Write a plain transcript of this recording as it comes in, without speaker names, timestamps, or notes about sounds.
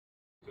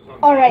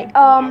Alright,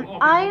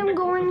 I am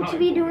going to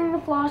be doing the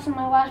floss, and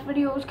my last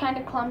video was kind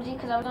of clumsy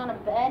because I was on a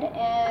bed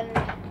and...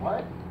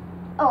 What?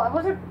 Oh,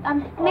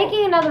 I'm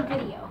making another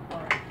video.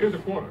 Here's a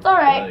quarter. It's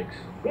alright.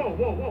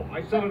 Whoa.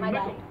 I said a My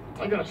nickel. dad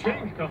I got a taking a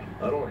change coming.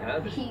 I don't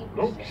have it. He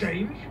No was just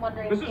change?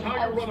 wondering This is if how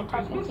I you was run a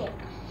talking business? to him.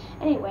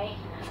 Anyway,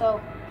 so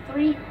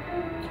 3, 2,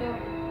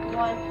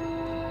 1.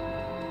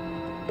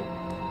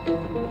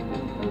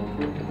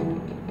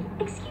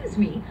 Excuse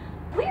me,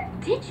 where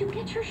did you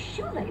get your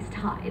shoelace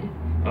tied?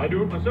 I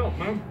do it myself,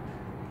 ma'am.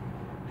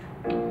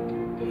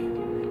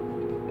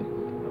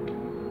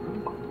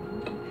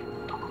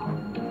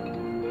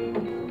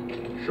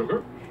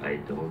 Sugar? I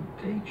don't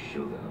take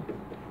sugar.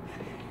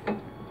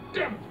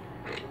 Damn it!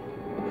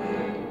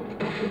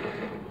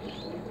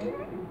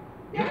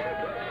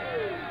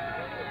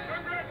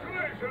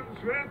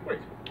 Congratulations, man. Wait,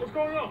 what's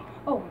going on?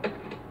 Oh,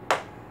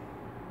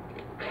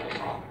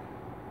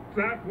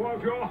 That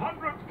was your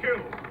 100th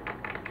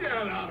kill. Get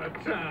out of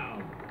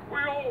town. We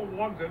all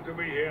wanted to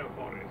be here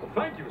for it. Well,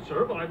 thank you,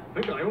 sir, but I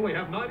think I only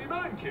have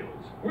 99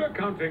 kills. We're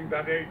counting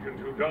that agent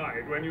who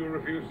died when you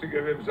refused to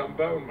give him some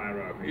bone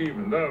marrow,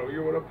 even though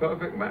you were a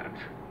perfect match.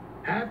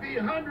 Happy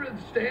 100th,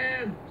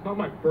 Stan! It's not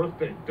my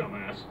birthday,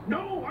 dumbass.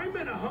 No, I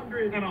meant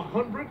 100. And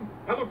 100?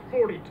 I look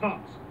 40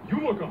 tops. You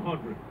look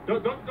 100.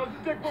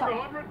 Doesn't Dick look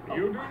 100?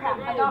 You do crap,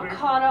 look I got older.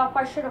 caught up.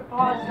 I should have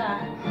paused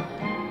that.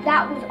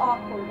 That was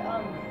awkward.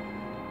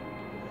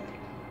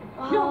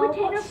 No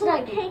retainer what's full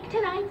of that? cake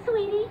tonight,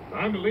 sweetie?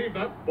 Time to leave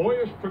that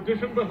boyish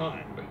tradition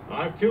behind.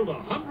 I've killed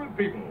 100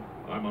 people.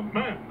 I'm a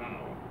man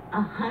now.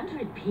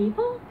 100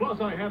 people?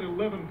 Plus, I had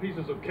 11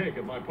 pieces of cake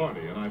at my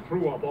party, and I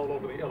threw up all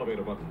over the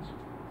elevator buttons.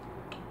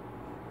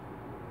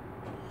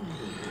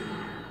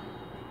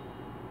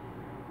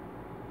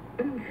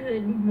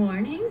 Good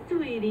morning,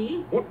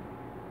 sweetie. What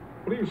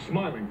are you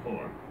smiling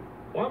for?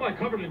 Why am I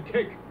covered in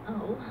cake?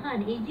 Oh,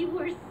 honey, you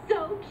were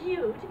so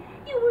cute.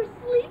 You were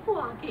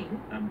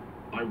sleepwalking. And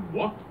I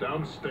walked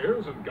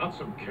downstairs and got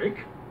some cake?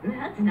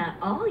 That's not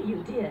all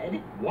you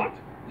did. What?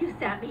 You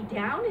sat me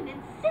down and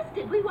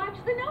insisted we watch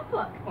The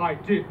Notebook. I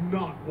did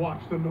not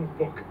watch The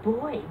Notebook.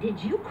 Boy,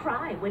 did you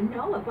cry when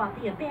Noah bought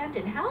the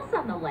abandoned house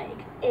on the lake.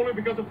 Only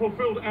because it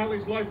fulfilled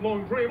Allie's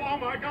lifelong dream. Oh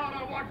my God,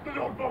 I watched The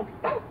Notebook!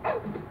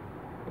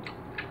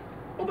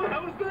 What the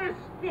hell is this?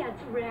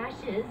 That's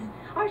Rashes,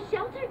 our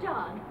shelter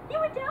dog. You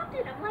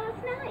adopted him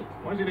last night.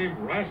 Why is he named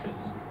Rashes?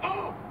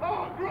 Oh,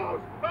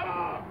 gross!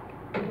 Ah!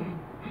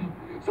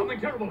 Something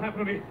terrible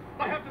happened to me.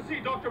 I have to see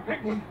Dr.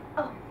 Penguin.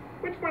 Oh,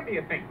 Which one do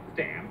you think,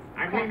 Stan?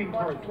 I'm crap, leaning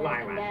I'm towards watching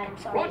Lilac. Lilac. I'm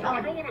sorry. Roger,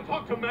 I don't want to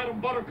talk to Madam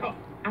Buttercup.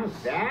 Oh,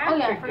 that's Oh,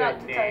 yeah, I a forgot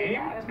good to tell you name.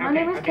 guys. My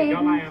name is okay, go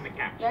Caden. lie on the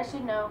couch. yes,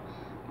 you know.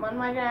 I'm on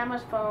my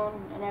grandma's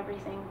phone and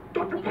everything.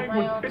 Dr. I'm eating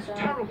Penguin, my own it's stuff.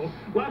 terrible.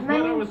 Last And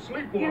night I then was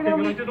sleepwalking you're gonna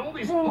and I be did all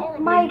these saying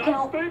horribly my nice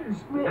account. things.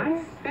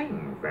 Nice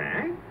things,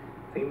 eh?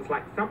 Seems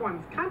like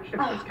someone's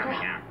conscience Oh, is coming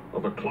crap. out.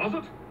 Of a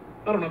closet?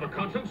 I don't have a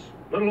conscience,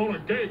 let alone a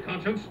gay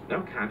conscience.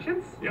 No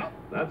conscience? Yep,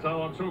 that's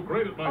how I'm so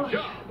great at my Oh.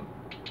 job.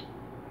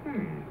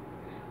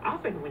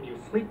 Often when you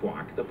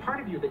sleepwalk, the part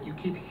of you that you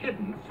keep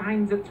hidden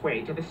finds its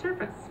way to the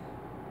surface.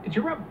 Did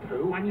you rub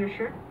poo on your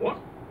shirt? What?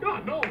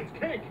 God, no, it's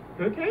cake.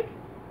 Poo cake?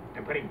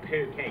 I'm putting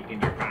poo cake in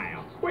your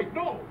file. Wait,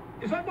 no.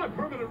 Is that my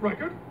permanent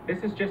record?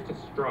 This is just a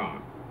straw.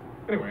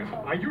 Anyway,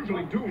 I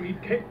usually do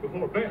eat cake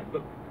before bed,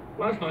 but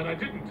last night I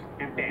didn't.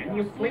 And then Else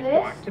you do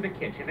sleepwalk this? to the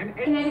kitchen and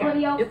Can ate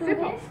anybody some. else It's do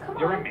simple. this? Come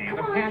You're on, a man come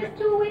of on, habit.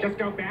 just do it. Just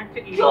go back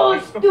to eating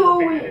Just cake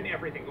before do bed it. and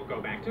everything will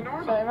go back to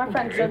normal. Sorry, my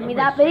friend Okay, showed me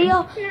that that makes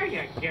video. There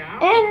you go.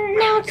 And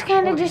now it's Got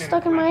kind of 40 just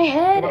stuck in minutes my left.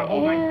 head. You want to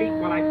hold my feet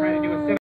while I try to do a sit